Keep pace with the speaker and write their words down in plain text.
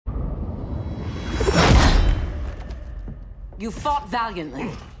You fought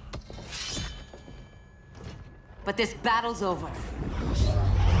valiantly. But this battle's over.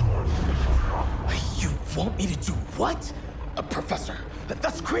 You want me to do what? Professor,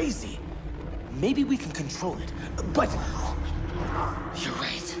 that's crazy. Maybe we can control it, but... You're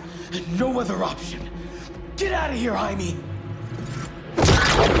right. No other option. Get out of here, Jaime!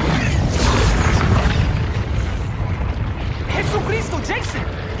 Jesucristo, Jason!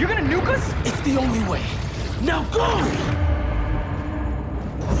 You're gonna nuke us? It's the only way. Now go!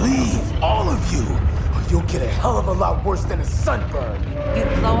 Leave, all of you, or you'll get a hell of a lot worse than a sunburn.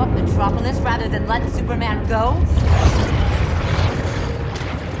 You'd blow up Metropolis rather than let Superman go?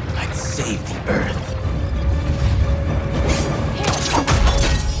 I'd save the Earth.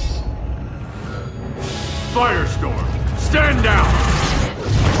 Firestorm, stand down!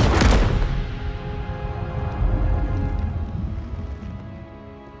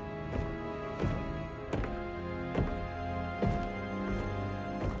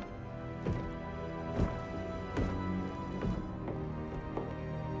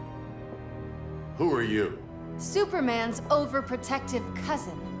 Who are you? Superman's overprotective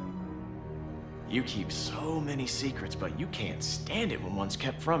cousin. You keep so many secrets, but you can't stand it when one's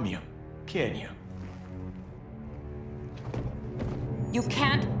kept from you, can you? You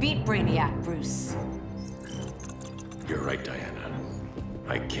can't beat Brainiac, Bruce. You're right, Diana.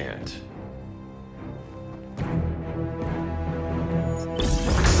 I can't.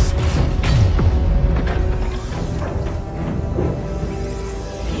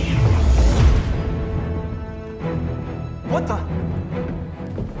 What the?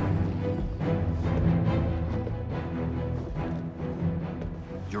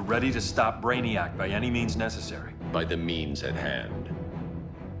 You're ready to stop Brainiac by any means necessary. By the means at hand.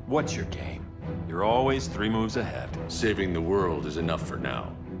 What's your game? You're always 3 moves ahead. Saving the world is enough for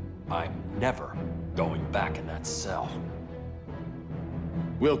now. I'm never going back in that cell.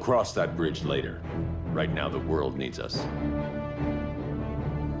 We'll cross that bridge later. Right now, the world needs us.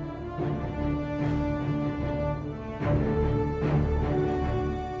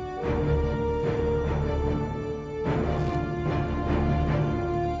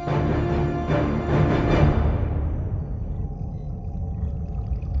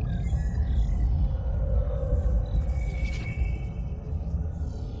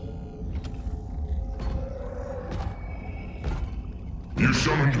 You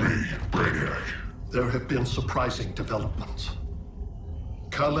summoned me, Brainiac. There have been surprising developments.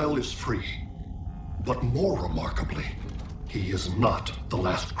 Kal-El is free, but more remarkably, he is not the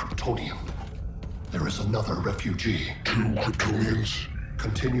last Kryptonian. There is another refugee. 2 Kryptonians?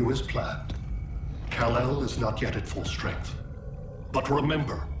 Continue as planned. Kal-El is not yet at full strength. But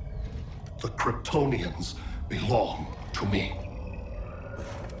remember, the Kryptonians belong to me.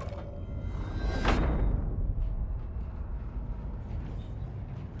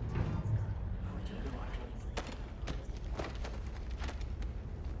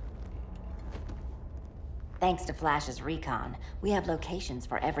 Thanks to Flash's recon, we have locations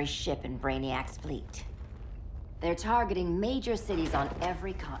for every ship in Brainiac's fleet. They're targeting major cities on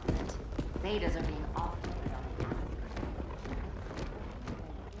every continent. Betas are being offloaded on the outskirts.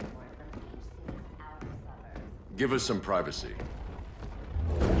 Give us some privacy.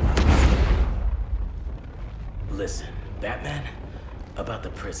 Listen, Batman, about the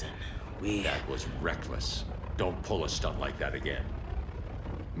prison, That was reckless. Don't pull a stunt like that again.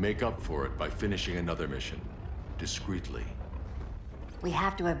 Make up for it by finishing another mission. Discreetly. We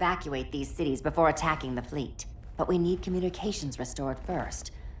have to evacuate these cities before attacking the fleet. But we need communications restored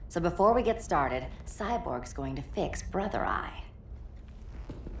first. So before we get started, Cyborg's going to fix Brother Eye.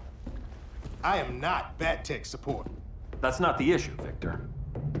 I am not Bat Tech support. That's not the issue, Victor.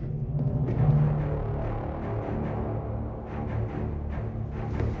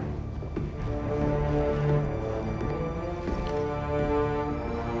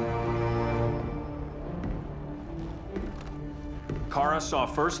 Kara saw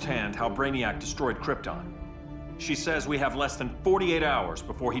firsthand how Brainiac destroyed Krypton. She says we have less than 48 hours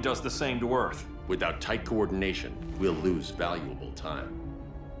before he does the same to Earth. Without tight coordination, we'll lose valuable time.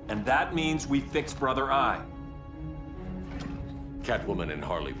 And that means we fix Brother Eye. Catwoman and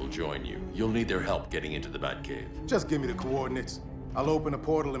Harley will join you. You'll need their help getting into the Batcave. Just give me the coordinates. I'll open a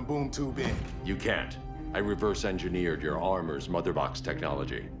portal and boom tube in. You can't. I reverse engineered your armor's motherbox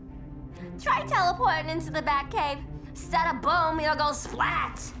technology. Try teleporting into the Batcave. Instead of boom, it'll go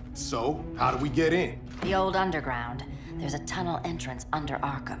splat. So, how do we get in? The old underground. There's a tunnel entrance under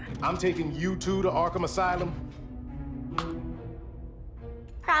Arkham. I'm taking you two to Arkham Asylum.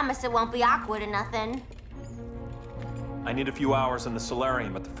 Promise it won't be awkward or nothing. I need a few hours in the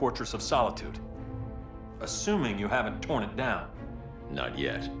solarium at the Fortress of Solitude. Assuming you haven't torn it down. Not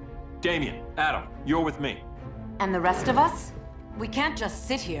yet. Damien, Adam, you're with me. And the rest of us? We can't just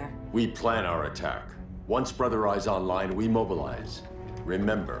sit here. We plan our attack. Once Brother Eye's online, we mobilize.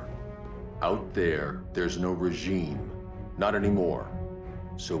 Remember, out there, there's no regime. Not anymore.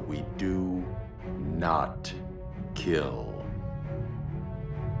 So we do not kill.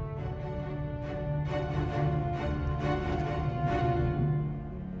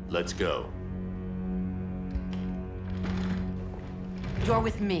 Let's go. You're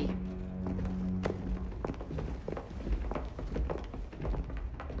with me.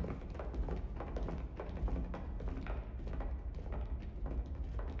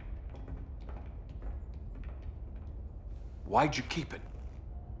 Why'd you keep it?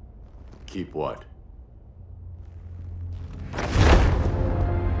 Keep what?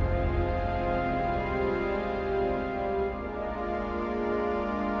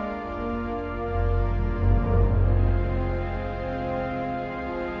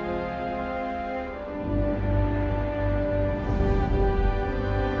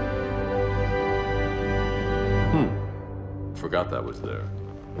 Forgot that was there.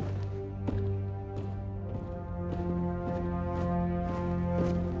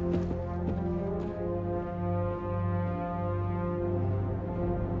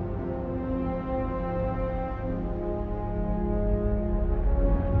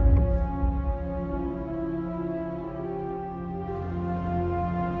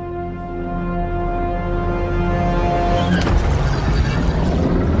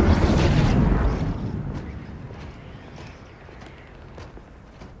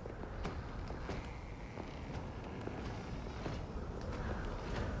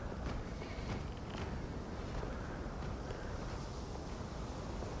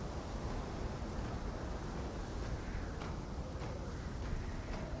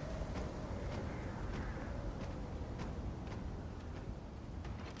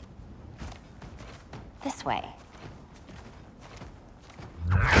 This way.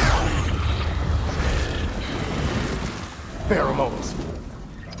 Pheromones.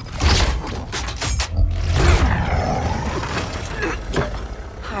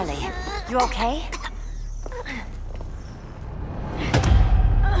 Harley, you okay?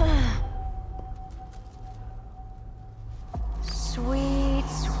 Sweet,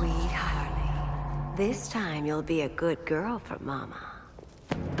 sweet Harley. This time you'll be a good girl for Mama.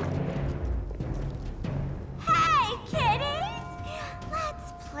 Hey, kiddies!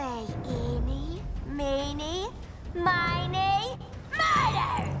 Let's play eeny, meeny, miny,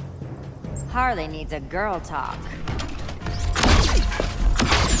 murder! Harley needs a girl talk.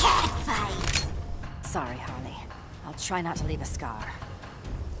 Cat fight! Sorry, Harley. I'll try not to leave a scar.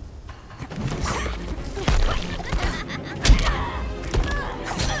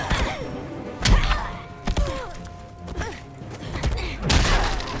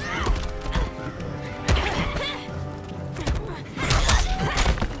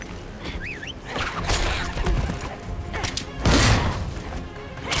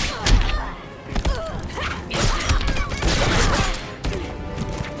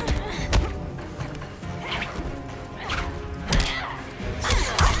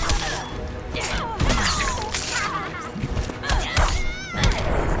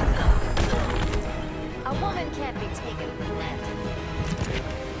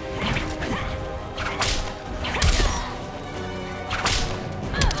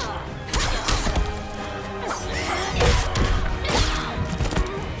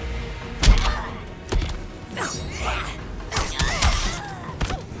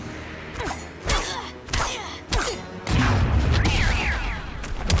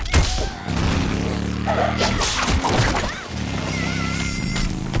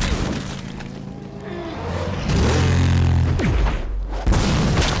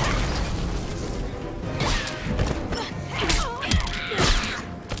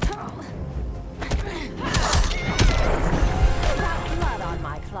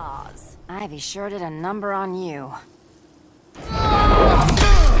 Ivy sure did a number on you.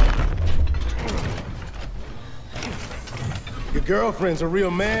 Your girlfriend's a real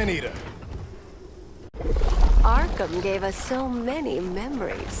man-eater. Arkham gave us so many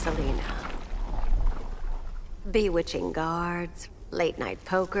memories, Selena. Bewitching guards, late-night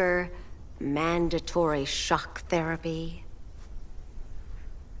poker, mandatory shock therapy.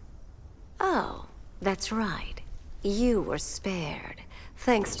 Oh, that's right. You were spared,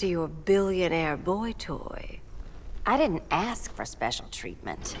 thanks to your billionaire boy toy. I didn't ask for special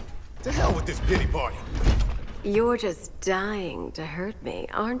treatment. To hell with this pity party. You're just dying to hurt me,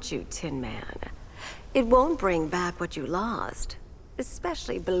 aren't you, Tin Man? It won't bring back what you lost,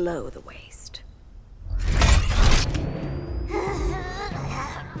 especially below the waist.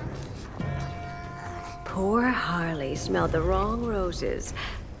 Poor Harley smelled the wrong roses,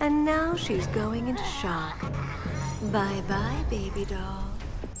 and now she's going into shock. Bye-bye, baby doll.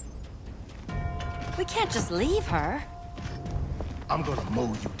 We can't just leave her. I'm gonna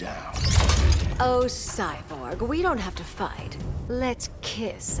mow you down. Oh, Cyborg, we don't have to fight. Let's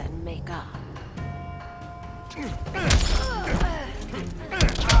kiss and make up.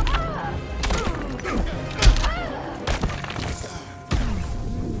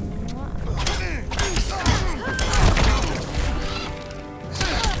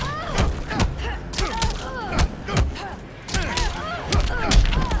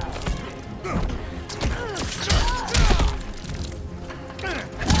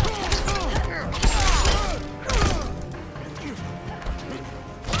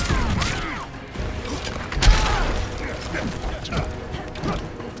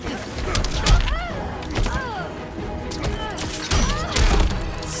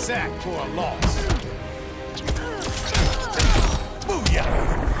 Sack for a loss. Booyah!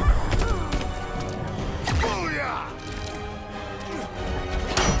 Booyah!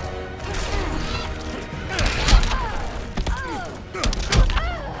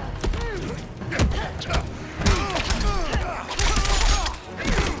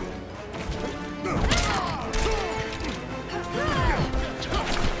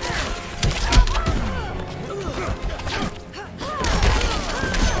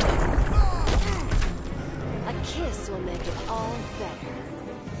 A kiss will make it all better.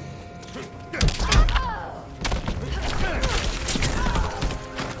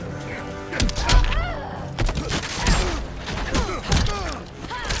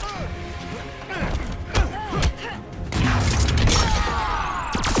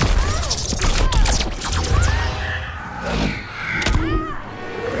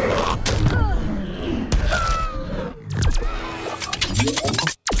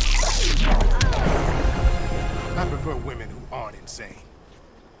 I prefer women who aren't insane.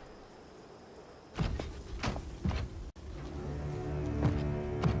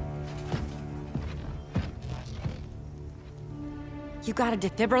 You got a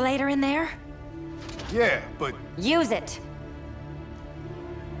defibrillator in there? Yeah, but Use it!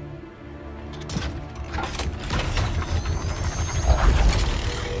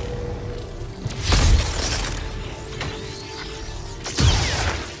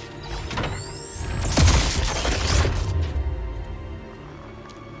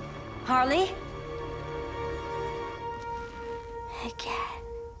 Harley? I can.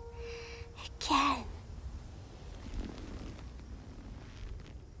 I can.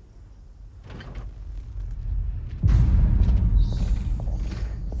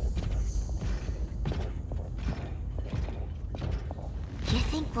 You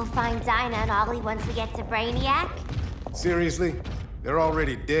think we'll find Dinah and Ollie once we get to Brainiac? seriously? They're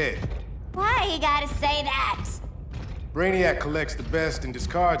already dead. Why you gotta say that? Brainiac collects the best and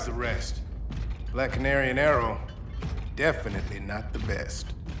discards the rest. Black Canary and Arrow, definitely not the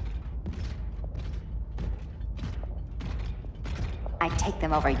best. I'd take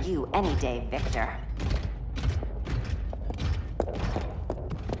them over you any day, Victor.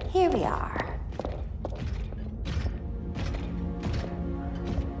 Here we are.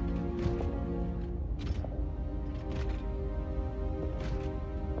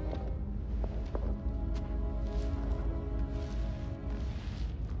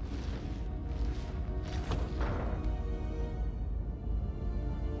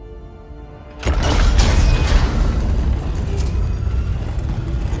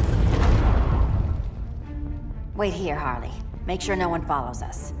 Wait here, Harley. Make sure no one follows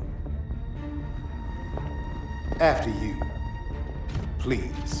us. After you,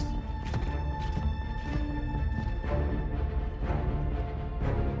 please.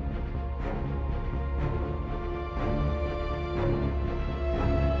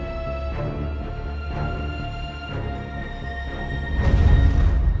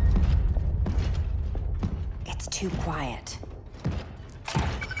 It's too quiet.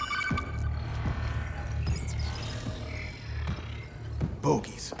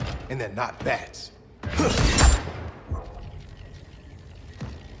 Bogies, and they're not bats.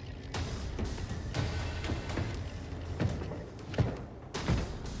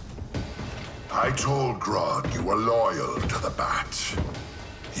 I told Grodd you were loyal to the Bat.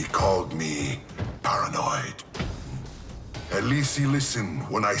 He called me paranoid. At least he listened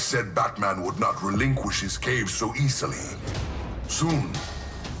when I said Batman would not relinquish his cave so easily. Soon,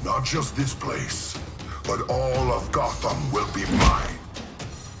 not just this place, but all of Gotham will be mine.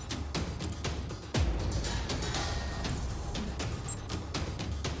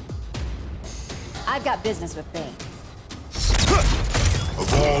 I've got business with Bane.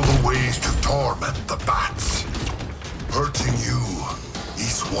 Of all the ways to torment the bats, hurting you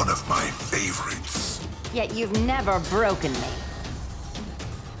is one of my favorites. Yet you've never broken me.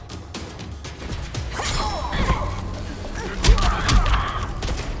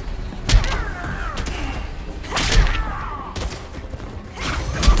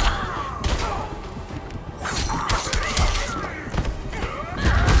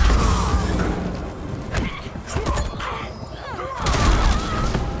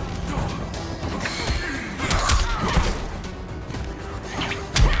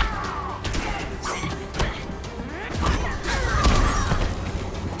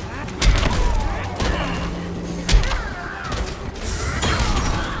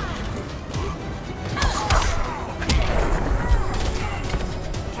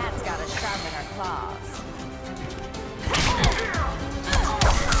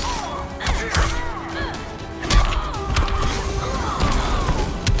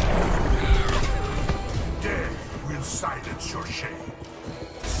 Silence your shame.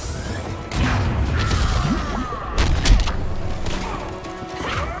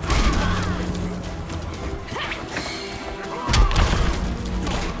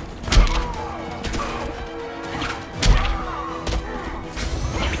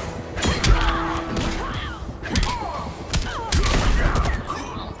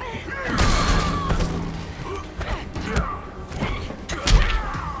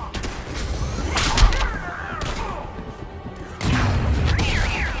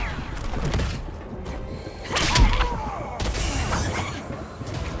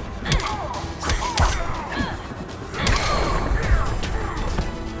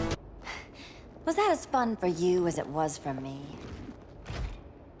 Was that as fun for you as it was for me?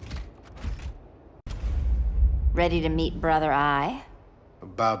 Ready to meet Brother Eye?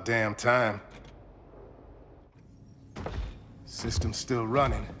 About damn time. System's still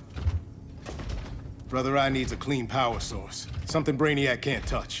running. Brother Eye needs a clean power source. Something Brainiac can't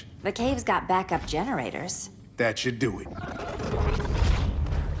touch. The cave's got backup generators. That should do it.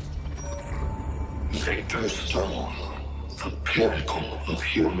 Victor's Stone, the pinnacle of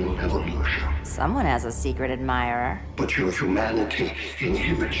human evolution. Someone has a secret admirer. But your humanity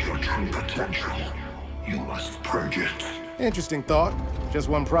inhibits your true potential. You must purge it. Interesting thought. Just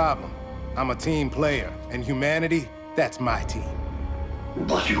one problem. I'm a team player, and humanity, that's my team.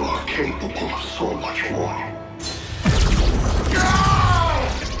 But you are capable of so much more.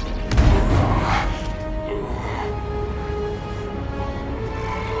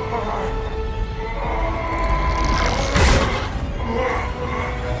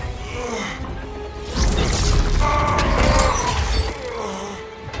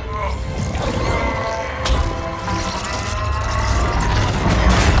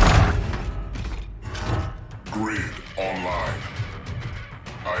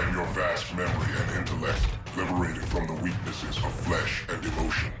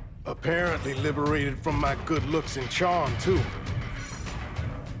 Apparently liberated from my good looks and charm, too.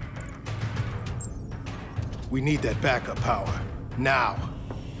 We need that backup power. Now.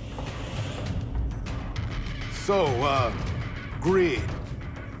 So, Grid.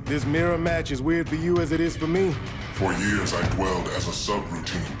 This mirror match is weird for you as it is for me? For years, I dwelled as a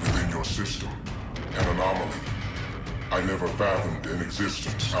subroutine within your system. An anomaly. I never fathomed an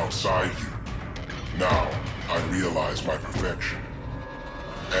existence outside you. Now, I realize my perfection.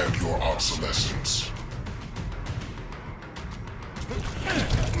 And your obsolescence.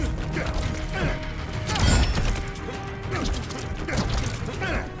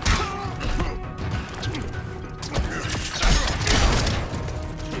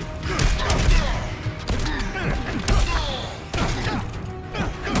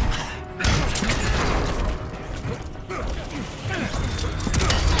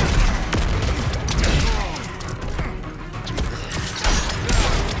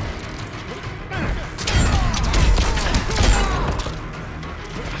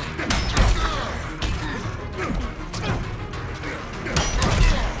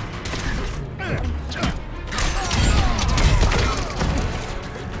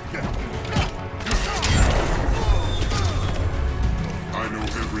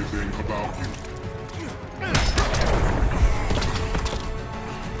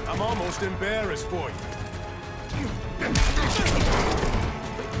 I'm almost embarrassed for you.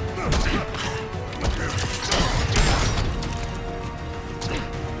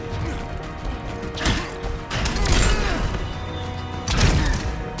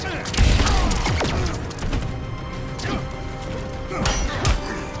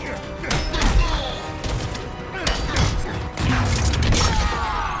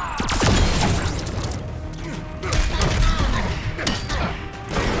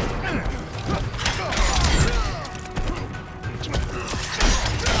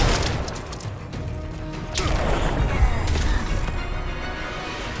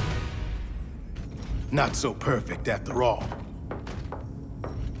 Not so perfect after all.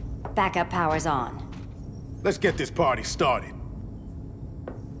 Backup power's on. Let's get this party started.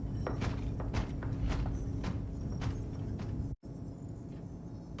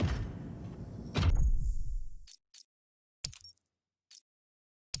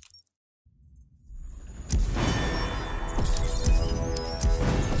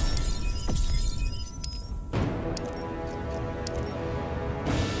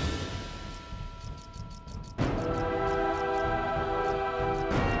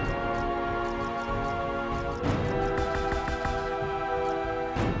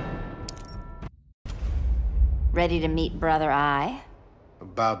 Ready to meet Brother Eye?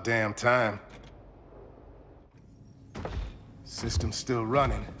 About damn time. System's still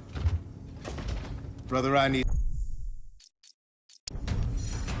running. Brother, I need...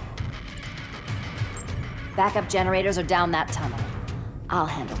 Backup generators are down that tunnel. I'll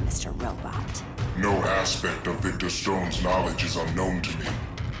handle Mr. Robot. No aspect of Victor Stone's knowledge is unknown to me,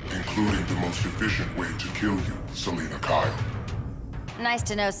 including the most efficient way to kill you, Selina Kyle. Nice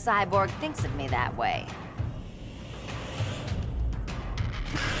to know Cyborg thinks of me that way.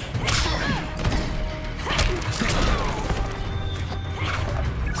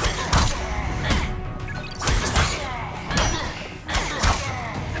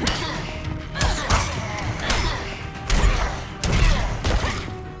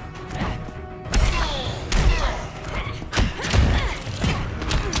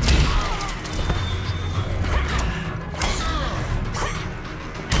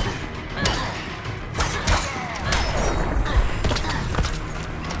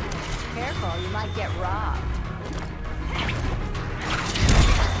 Careful, you might get robbed.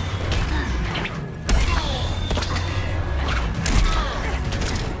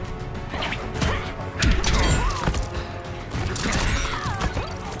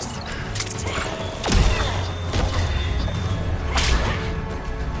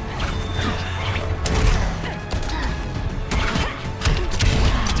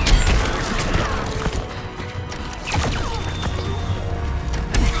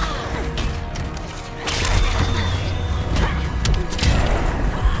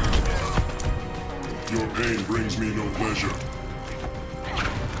 Your pain brings me no pleasure.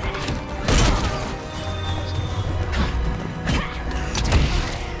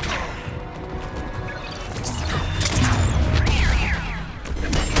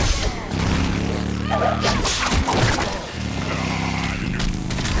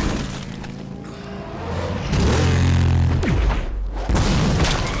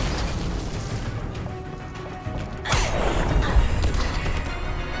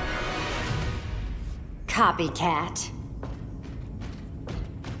 Copycat.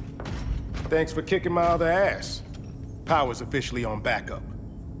 Thanks for kicking my other ass. Power's officially on backup.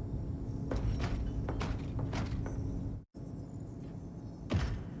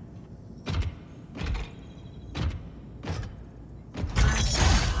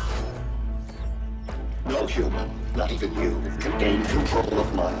 No human, not even you, can gain control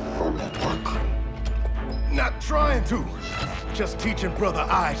of my neural network. Not trying to. Just teaching Brother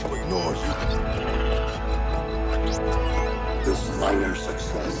Eye to ignore you. This minor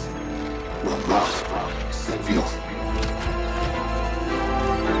success will not save you.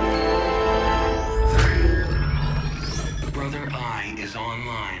 Brother Eye is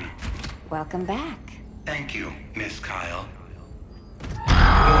online. Welcome back. Thank you, Miss Kyle.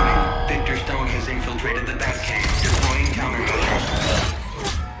 Warning, Victor Stone has infiltrated the Batcave, deploying countermeasures.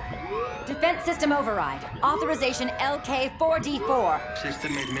 Defense system override. Authorization LK4D4.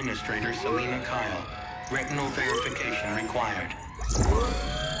 System Administrator Selina Kyle. Retinal verification required.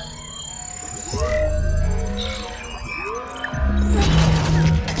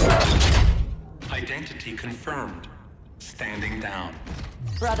 Identity confirmed. Standing down.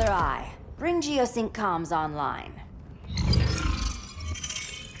 Brother Eye, bring Geosync comms online.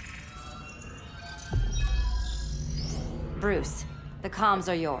 Bruce, the comms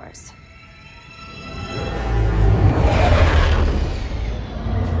are yours.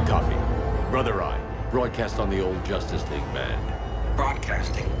 Copy. Brother Eye, broadcast on the old Justice League band.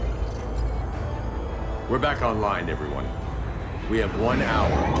 Broadcasting. We're back online, everyone. We have 1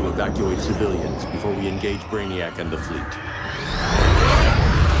 hour to evacuate civilians before we engage Brainiac and the fleet.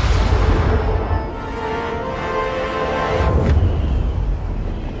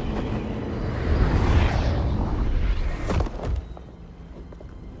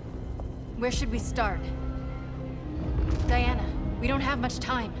 Where should we start? Diana, we don't have much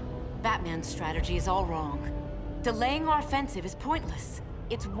time. Batman's strategy is all wrong. Delaying our offensive is pointless.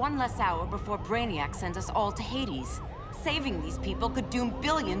 It's one less hour before Brainiac sends us all to Hades. Saving these people could doom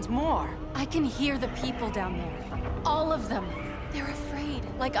billions more. I can hear the people down there. All of them. They're afraid,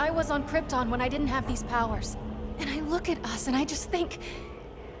 like I was on Krypton when I didn't have these powers. And I look at us and I just think,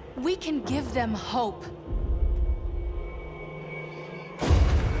 we can give them hope.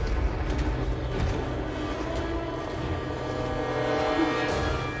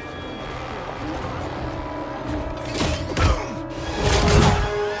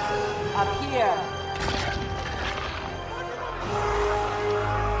 Up here.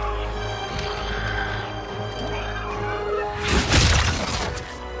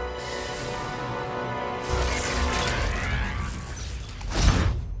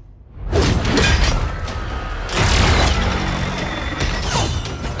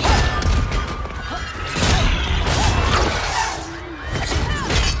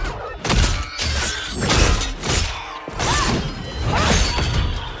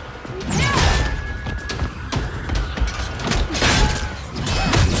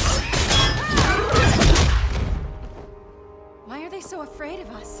 Why are they so afraid of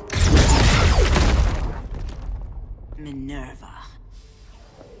us? Minerva.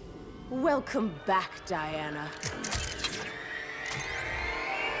 Welcome back, Diana.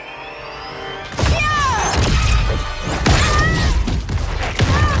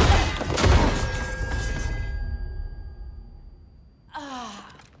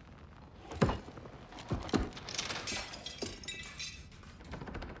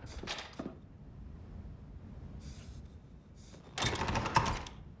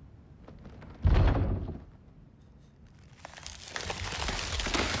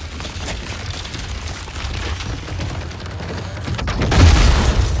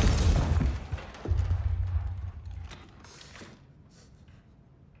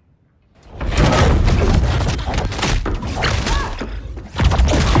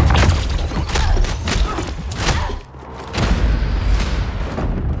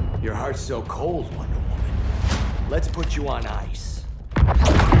 Your heart's so cold, Wonder Woman. Let's put you on ice.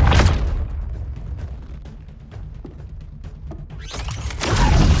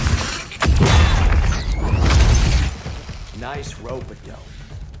 Nice rope-a-dope.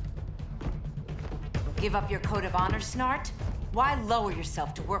 Give up your code of honor, Snart? Why lower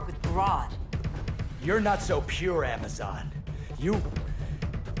yourself to work with Grodd? You're not so pure, Amazon. You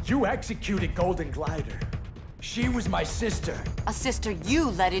executed Golden Glider. She was my sister. A sister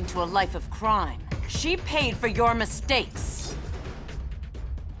you led into a life of crime. She paid for your mistakes.